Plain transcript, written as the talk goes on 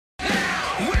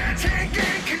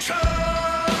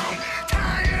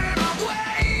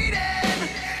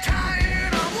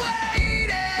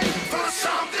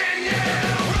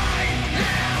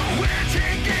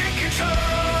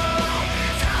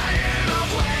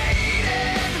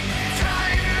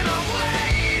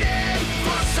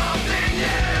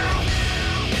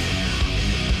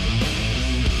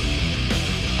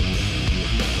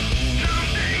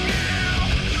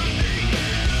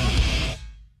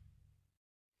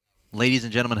Ladies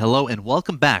and gentlemen, hello and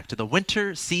welcome back to the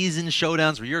Winter Season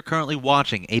Showdowns, where you're currently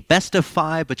watching a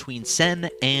best-of-5 between Sen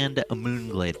and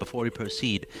Moonglade. Before we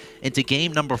proceed into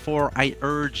game number 4, I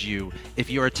urge you, if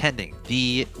you're attending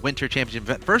the Winter Championship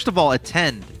event, first of all,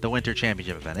 attend the Winter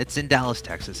Championship event. It's in Dallas,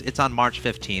 Texas. It's on March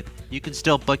 15th. You can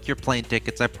still book your plane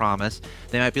tickets, I promise.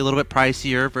 They might be a little bit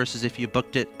pricier versus if you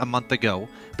booked it a month ago,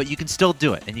 but you can still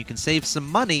do it, and you can save some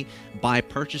money by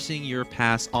purchasing your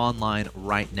pass online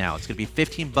right now. It's going to be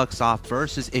 15 bucks off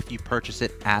versus if you purchase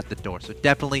it at the door. So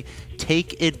definitely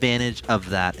take advantage of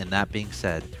that. And that being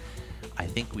said, I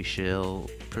think we shall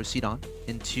proceed on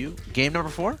into game number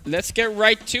 4. Let's get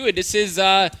right to it. This is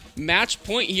match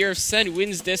point here. If Sen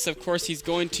wins this, of course, he's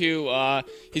going to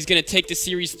take the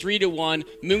series 3-1.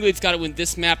 Moonglade's got to win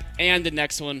this map and the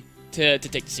next one to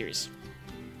take the series.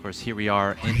 Of course, here we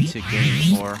are into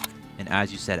game 4. And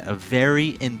as you said, a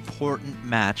very important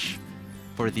match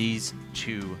for these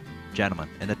two gentlemen.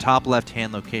 In the top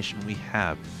left-hand location, we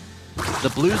have the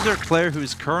Blueser player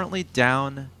who's currently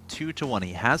down 2-1.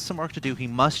 He has some work to do. He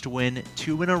must win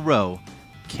 2 in a row.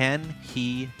 Can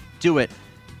he do it?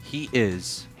 He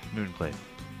is Moonglade.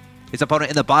 His opponent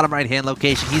in the bottom right-hand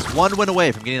location. He's 1 win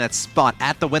away from getting that spot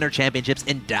at the Winter Championships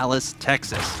in Dallas,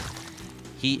 Texas.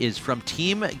 He is from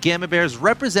Team Gamma Bears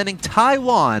representing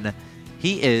Taiwan.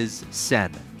 He is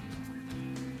Sen.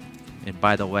 And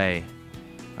by the way,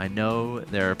 I know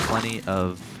there are plenty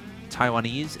of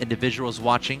Taiwanese individuals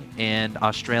watching and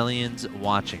Australians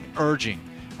watching,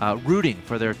 rooting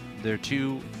for their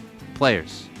two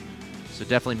players. So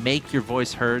definitely make your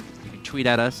voice heard. You can tweet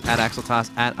at us, at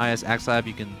AxelToss, at ISAxLab.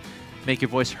 You can make your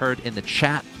voice heard in the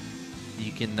chat.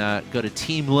 You can go to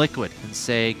Team Liquid and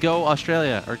say, go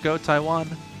Australia or go Taiwan.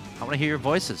 I want to hear your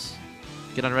voices.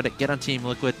 Get on Reddit, get on Team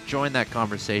Liquid, join that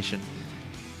conversation,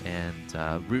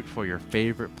 and root for your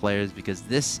favorite players, because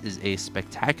this is a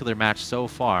spectacular match so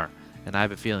far, and I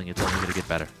have a feeling it's only going to get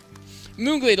better.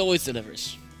 Moonglade always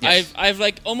delivers. Yes. I've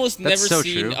like almost never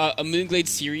seen a Moonglade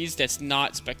series that's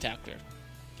not spectacular.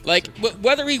 Like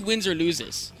whether he wins or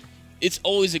loses, it's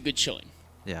always a good showing.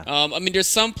 Yeah. I mean, there's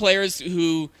some players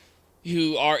who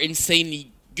are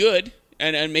insanely good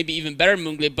and maybe even better than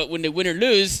Moonglade, but when they win or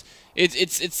lose,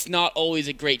 it's not always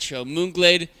a great show.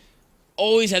 Moonglade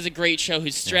always has a great show.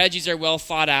 His strategies are well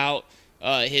thought out.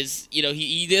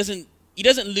 He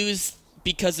doesn't lose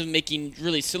because of making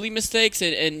really silly mistakes,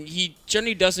 and he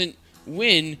generally doesn't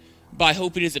win by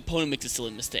hoping his opponent makes a silly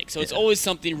mistake. So it's always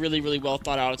something really, really well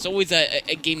thought out. It's always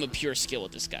a game of pure skill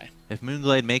with this guy. If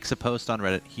Moonglade makes a post on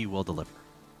Reddit, he will deliver.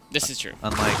 This is true.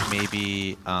 Unlike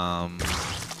maybe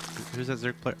who's that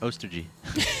Zerg player? Osterg.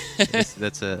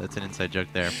 that's an inside joke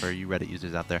there for you Reddit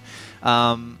users out there.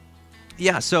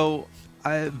 Yeah, so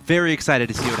I'm very excited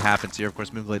to see what happens here. Of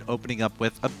course, Moonglade opening up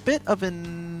with a bit of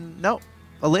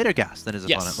a later gas than his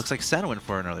opponent. Looks like Sen went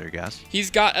for an earlier gas. He's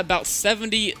got about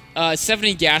 70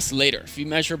 gas later, if you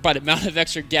measure by the amount of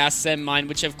extra gas Sen mined,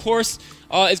 which of course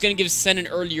is going to give Sen an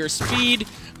earlier speed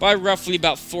by roughly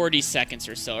about 40 seconds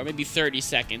or so, or maybe 30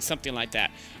 seconds, something like that.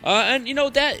 And you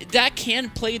know, that can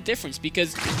play a difference,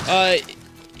 because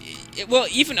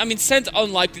Sen's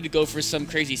unlikely to go for some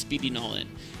crazy speeding all-in.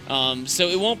 So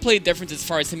it won't play a difference as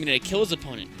far as him to kill his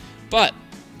opponent. But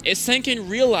if Sen can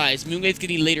realize Moonglade's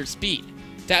getting later speed,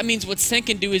 that means what Sen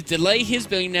can do is delay his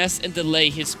Billion Nest and delay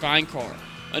his Spine Crawler.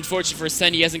 Unfortunately for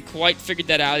Sen, he hasn't quite figured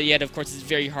that out yet. Of course, it's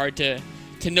very hard to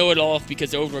know it all because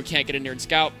the Overlord can't get in there and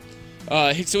scout.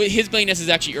 So his Billion Nest is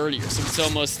actually earlier, so it's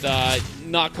almost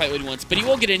not quite what he wants. But he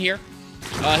will get in here.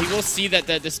 He will see that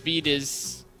the speed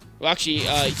is... Well, actually,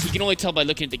 he can only tell by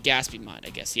looking at the gas speed mine, I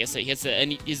guess.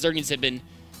 And his Zergans have been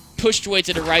pushed way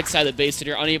to the right side of the base, so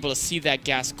they're unable to see that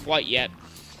gas quite yet.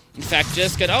 In fact,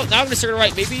 just got... Oh, now I'm going to circle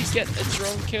right. Maybe he's getting a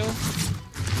drone kill.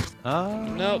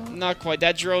 Nope, not quite.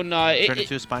 That drone... Turn it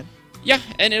to a spine? Yeah,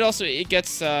 and it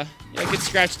gets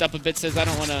scratched up a bit. Says, I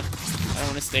don't want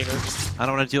to stay hurt. I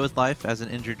don't want to deal with life as an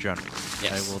injured drone.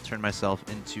 Yes. I will turn myself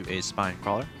into a spine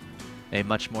crawler. A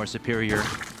much more superior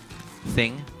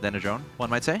thing than a drone, one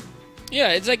might say. Yeah,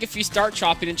 it's like if you start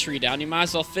chopping a tree down, you might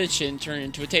as well finish it and turn it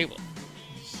into a table.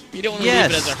 You don't want to leave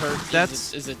it as a hurt,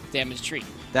 as a damaged tree.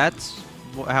 That's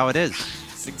how it is.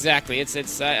 Exactly. It's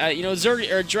you know,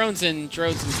 drones and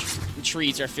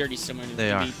trees are fairly similar. They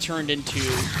can be turned into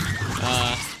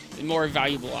more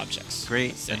valuable objects.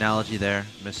 Great analogy there,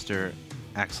 Mr.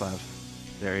 Axlav.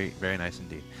 Very, very nice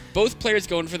indeed. Both players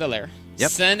going for the lair. Yep.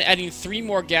 Sen adding 3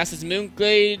 more gases.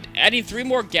 Moonglade adding 3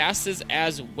 more gases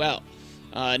as well.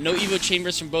 No Evo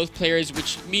chambers from both players,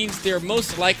 which means they're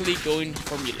most likely going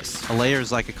for Mutas. A layer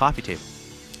is like a coffee table.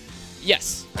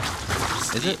 Yes.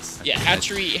 Is it? Yeah,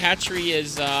 hatchery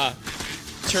is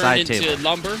turn into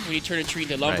lumber, when you turn a tree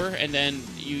into lumber, and then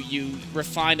you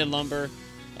refine the lumber,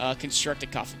 construct a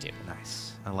coffee table.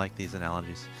 Nice. I like these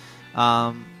analogies.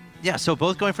 Yeah, so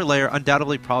both going for layer.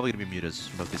 Undoubtedly, probably going to be mutas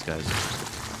from both these guys.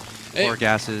 Four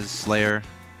gases, layer.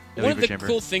 One of the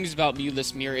cool things about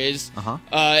muteless mirror is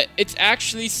it's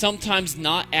actually sometimes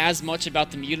not as much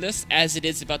about the muteless as it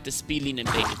is about the speedling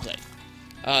and baiting play.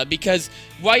 Because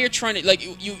while you're trying to, like,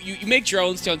 you make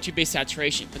drones on 2-base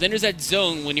saturation, but then there's that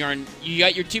zone when you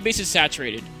got your 2 bases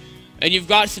saturated, and you've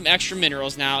got some extra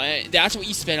minerals now, and that's what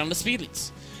you spend on the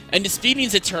speedlings. And the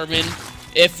speedlings determine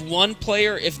if one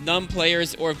player, if none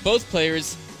players, or if both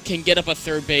players can get up a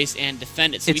third base and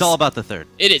defend it. So it's all about the third.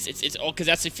 It is. It's all because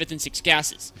that's the 5th and 6th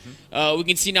gases. We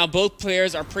can see now both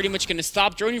players are pretty much going to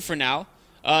stop droning for now.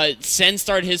 Sen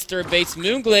started his third base.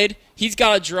 Moonglade, he's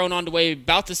got a drone on the way,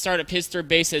 about to start up his third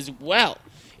base as well.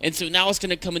 And so now it's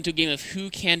going to come into a game of who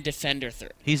can defend their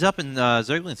third. He's up in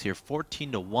Zerglings here,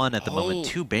 14-1 at the moment.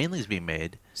 2 banelings being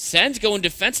made. Sen's going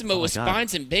defensive mode with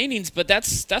spines and banelings, but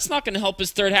that's not going to help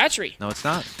his third hatchery. No, it's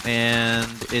not. And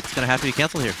it's going to have to be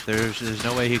canceled here. There's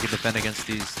no way he can defend against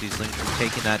these lings from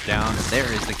taking that down. And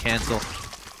there is the cancel.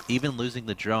 Even losing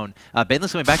the drone.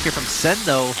 Baneling's coming back here from Sen,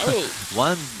 though.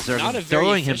 One Zergling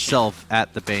throwing himself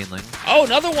at the Baneling. Oh,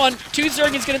 another one. 2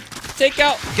 Zerglings going to take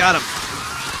out. Got him.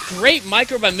 Great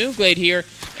micro by Moonglade here.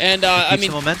 And, I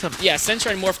mean, momentum. Yeah, Sen's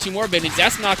trying to morph 2 more Banelings.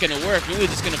 That's not going to work. Moonglade's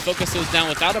just going to focus those down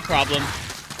without a problem.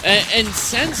 And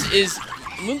Sen's is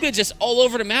Moonglade just all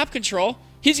over the map control.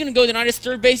 He's going to go deny his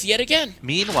third base yet again.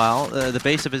 Meanwhile, the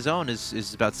base of his own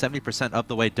is about 70% of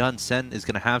the way done. Sen is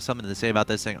going to have something to say about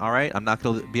this, saying, all right, I'm not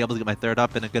going to be able to get my third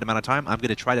up in a good amount of time. I'm going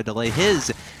to try to delay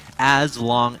his as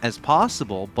long as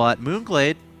possible. But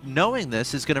Moonglade, knowing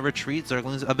this, is going to retreat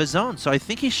Zerglings of his own. So I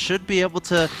think he should be able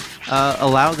to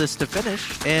allow this to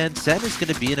finish. And Sen is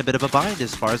going to be in a bit of a bind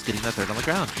as far as getting that third on the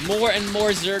ground. More and more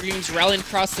Zerglings rallying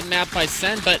across the map by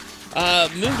Sen, but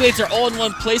Moonglades are all in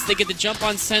one place. They get the jump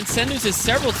on Sen. Sen loses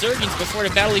several Zerglings before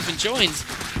the battle even joins.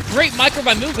 Great micro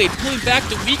by Moonglade, pulling back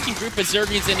the weakened group of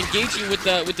Zerglings and engaging with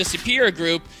the superior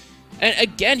group. And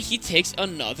again, he takes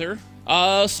another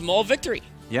small victory.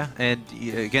 Yeah, and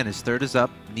again, his third is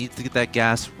up. Needs to get that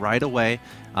gas right away.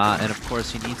 And of course,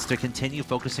 he needs to continue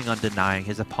focusing on denying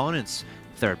his opponent's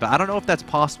third. But I don't know if that's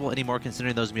possible anymore,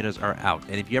 considering those mutas are out.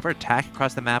 And if you ever attack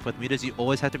across the map with mutas, you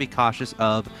always have to be cautious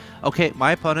of, okay,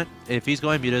 my opponent, if he's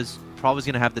going mutas, probably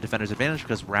going to have the defender's advantage,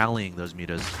 because rallying those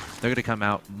mutas, they're going to come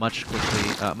out much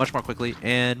more quickly.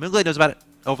 And Moonglade knows about it.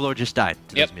 Overlord just died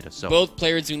to those mutas. So both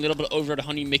players doing a little bit of overlord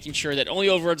hunting, making sure that only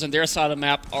overlords on their side of the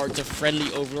map are the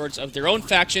friendly overlords of their own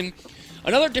faction.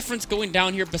 Another difference going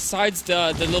down here, besides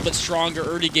the little bit stronger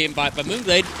early game by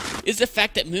Moonglade, is the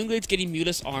fact that Moonglade's getting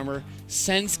muteless armor,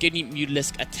 Sen's getting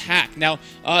muteless attack. Now,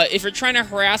 if you're trying to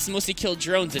harass and mostly kill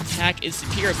drones, attack is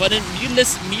superior, but in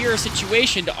muteless mirror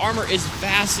situation, the armor is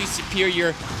vastly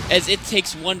superior, as it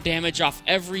takes 1 damage off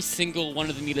every single one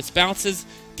of the muteless bounces.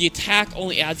 The attack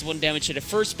only adds 1 damage to the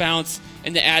first bounce,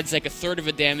 and it adds like 1/3 of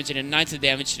a damage and 1/9 of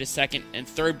damage to the second and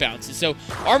third bounces. So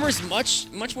armor is much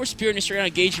more superior in a straight-on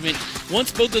engagement. Once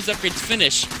both those upgrades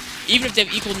finish, even if they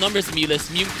have equal numbers of muteless,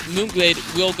 Moonglade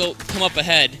will come up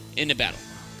ahead in the battle.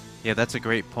 Yeah, that's a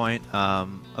great point.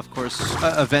 Of course,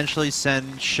 eventually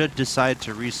Sen should decide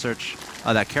to research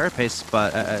that carapace,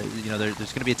 but you know, there's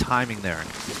going to be a timing there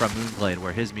from Moonglade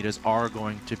where his mutas are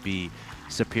going to be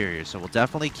superior. So we'll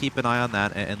definitely keep an eye on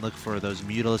that and look for those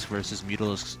mutalist versus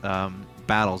mutalist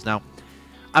battles. Now,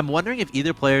 I'm wondering if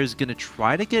either player is going to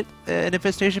try to get an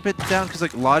infestation pit down, because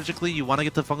like logically you want to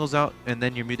get the fungals out and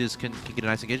then your mutas can get a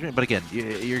nice engagement. But again,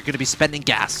 you're going to be spending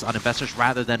gas on infestors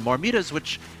rather than more mutas,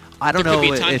 which I don't know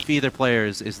if either player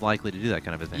is likely to do that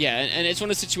kind of a thing. Yeah, and it's one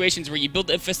of those situations where you build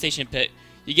the infestation pit,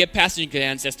 you get passenger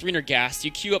glands, that's 300 gas,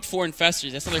 you queue up 4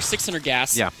 infestors, that's another 600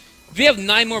 gas. Yeah. They have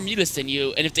 9 more mutas than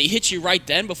you, and if they hit you right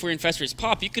then before your infestors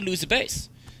pop, you could lose a base.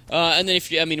 And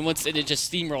then once it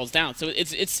just steamrolls down. So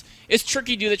it's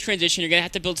tricky to do the transition. You're gonna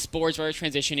have to build spores while you're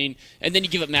transitioning, and then you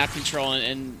give up map control,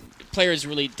 and players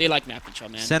they like map control,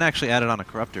 man. Sen actually added on a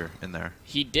corruptor in there.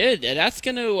 He did. That's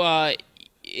gonna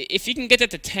if you can get that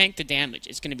to tank the damage,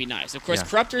 it's gonna be nice. Of course,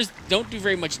 corruptors don't do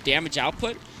very much damage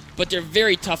output, but they're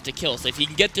very tough to kill. So if you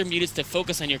can get their mutas to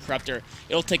focus on your corruptor,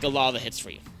 it'll take a lot of the hits for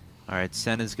you. All right,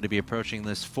 Sen is going to be approaching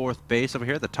this 4th base over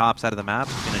here, the top side of the map.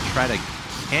 He's going to try to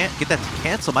get that to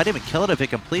cancel. Might even kill it if it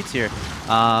completes here.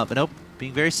 But nope,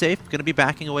 being very safe. Going to be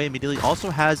backing away immediately. Also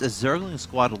has a Zergling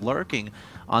squad lurking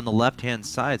on the left-hand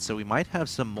side, so we might have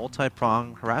some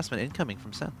multi-prong harassment incoming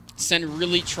from Sen. Sen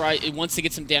really wants to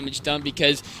get some damage done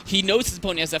because he knows his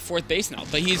opponent has that 4th base now,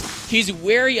 but he's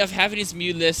wary of having his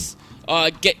muteless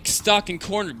get stuck and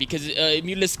cornered, because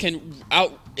muteless can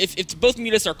if both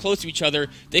Mutas are close to each other,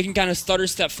 they can kind of stutter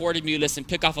step forward to Mutas and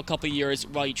pick off a couple years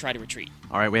while you try to retreat.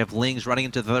 All right, we have Lings running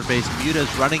into the third base.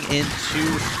 Muta's running into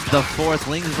the fourth.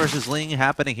 Lings versus Ling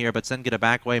happening here, but Sen gonna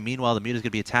back away. Meanwhile, the Muta's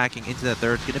gonna be attacking into the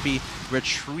third. Gonna be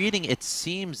retreating, it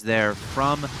seems, there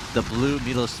from the blue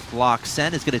Muta's block.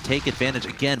 Sen is gonna take advantage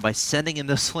again by sending in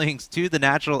those Lings to the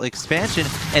natural expansion,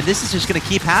 and this is just gonna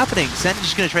keep happening. Sen is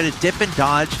just gonna try to dip and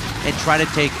dodge and try to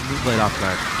take Moonglade off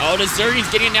guard. Oh, the Zerg's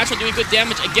getting a natural, doing good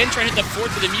damage. Again, trying to hit the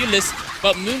fourth with the Mutas,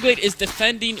 but Moonglade is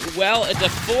defending well at the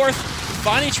fourth.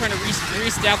 Finally trying to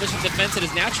re-establish his defense at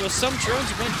his natural. Some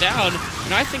drones went down,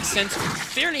 and I think Sen's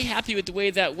fairly happy with the way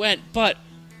that went, but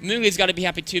Moonglade's got to be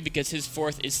happy too because his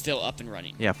fourth is still up and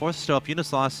running. Yeah, fourth is still up.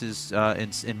 Unit's loss is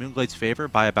in Moonglade's favor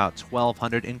by about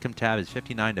 1,200. Income tab is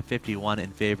 59 to 51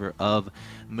 in favor of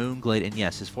Moonglade. And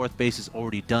yes, his fourth base is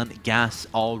already done. Gas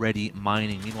already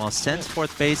mining. Meanwhile, Sen's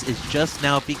fourth base is just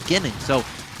now beginning. So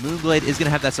Moonglade is going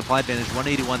to have that supply advantage,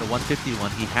 181 to 151.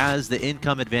 He has the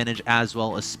income advantage as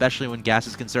well, especially when gas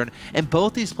is concerned. And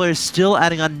both these players still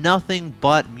adding on nothing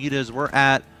but Mutas. We're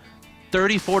at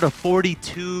 34 to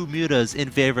 42 Mutas in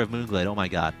favor of Moonglade. Oh my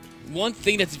god. One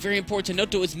thing that's very important to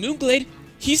note though is Moonglade,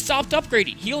 he stopped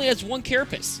upgrading. He only has one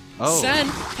Carapace. Oh. Sen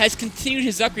has continued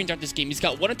his upgrading throughout this game. He's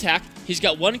got one attack, he's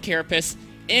got one Carapace,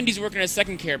 and he's working on a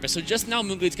second Carapace. So just now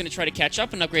Moonglade's going to try to catch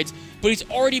up in upgrades, but he's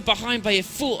already behind by a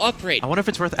full upgrade. I wonder if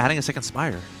it's worth adding a second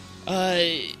Spire.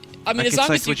 I mean, like as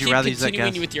long as you would you keep rather use that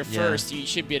continuing gas? with your first, you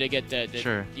should be able to get the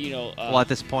Sure. you know... well, at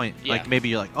this point, yeah. like maybe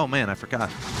you're like, oh man, I forgot.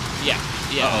 Yeah.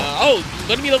 Oh,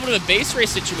 going to be a little bit of a base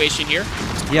race situation here.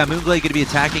 Yeah, Moonglade going to be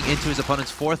attacking into his opponent's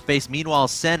fourth base. Meanwhile,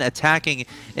 Sen attacking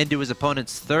into his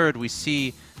opponent's third. We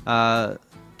see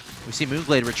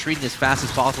Moonglade retreating as fast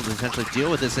as possible to potentially deal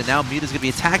with this, and now Muta's going to be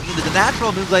attacking into the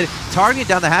natural. Moonglade targeting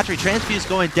down the hatchery, Transfuse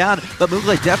going down, but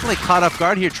Moonglade definitely caught off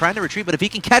guard here, trying to retreat, but if he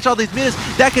can catch all these Mutas,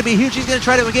 that could be huge. He's going to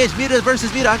try to engage Muta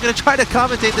versus Muta. I'm going to try to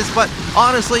commentate this, but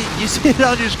honestly, you see it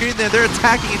on your screen there. They're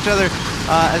attacking each other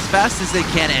as fast as they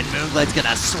can, and Moonglade's going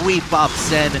to sweep up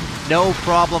Sen. No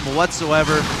problem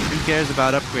whatsoever. Who cares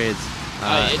about upgrades?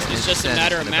 It's just a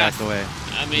matter of math. Back away.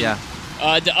 I mean... Yeah.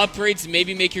 The upgrades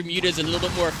maybe make your Mutas a little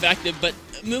bit more effective, but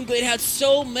Moonglade had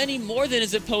so many more than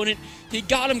his opponent. He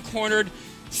got him cornered.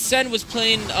 Sen was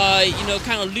playing,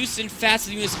 kind of loose and fast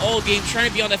in this all game, trying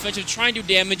to be on the offensive, trying to do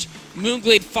damage.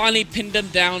 Moonglade finally pinned him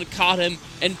down, caught him,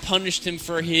 and punished him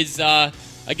for his, I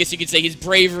guess you could say, his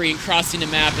bravery in crossing the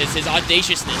map, his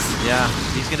audaciousness. Yeah,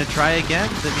 he's going to try again,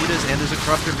 the Mutas, and there's a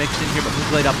Corruptor mixed in here, but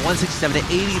Moonglade up 167 to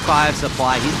 85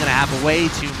 supply. He's going to have way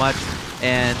too much.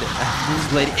 And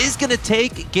Moonglade is going to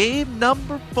take game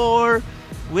number 4,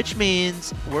 which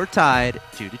means we're tied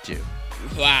 2-2.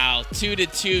 Wow,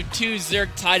 2-2, two Zerg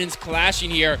Titans clashing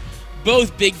here.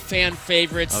 Both big fan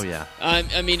favorites. Oh, yeah.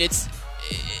 I mean,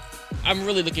 I'm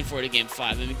really looking forward to game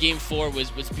 5. I mean, game 4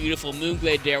 was beautiful.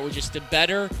 Moonglade there was just a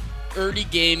better early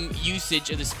game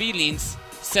usage of the speedlings.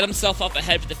 Set himself up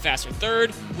ahead with the faster third,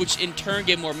 which in turn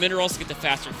gave more minerals to get the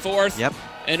faster fourth. Yep.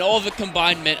 And all of it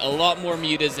combined meant a lot more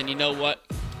Mutas, and you know what?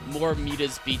 More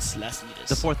Mutas beats less Mutas.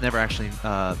 The fourth never actually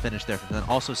finished there. And then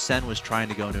also Sen was trying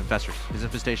to go into Infestors. His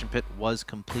Infestation Pit was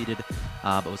completed,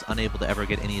 but was unable to ever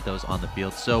get any of those on the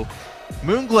field. So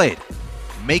Moonglade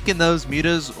making those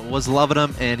Mutas, was loving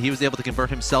them, and he was able to convert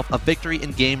himself a victory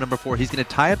in game number 4. He's going to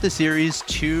tie up the series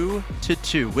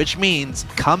 2-2, which means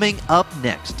coming up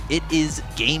next, it is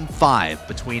game 5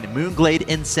 between Moonglade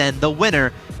and Sen. The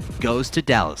winner goes to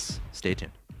Dallas. Stay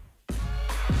tuned.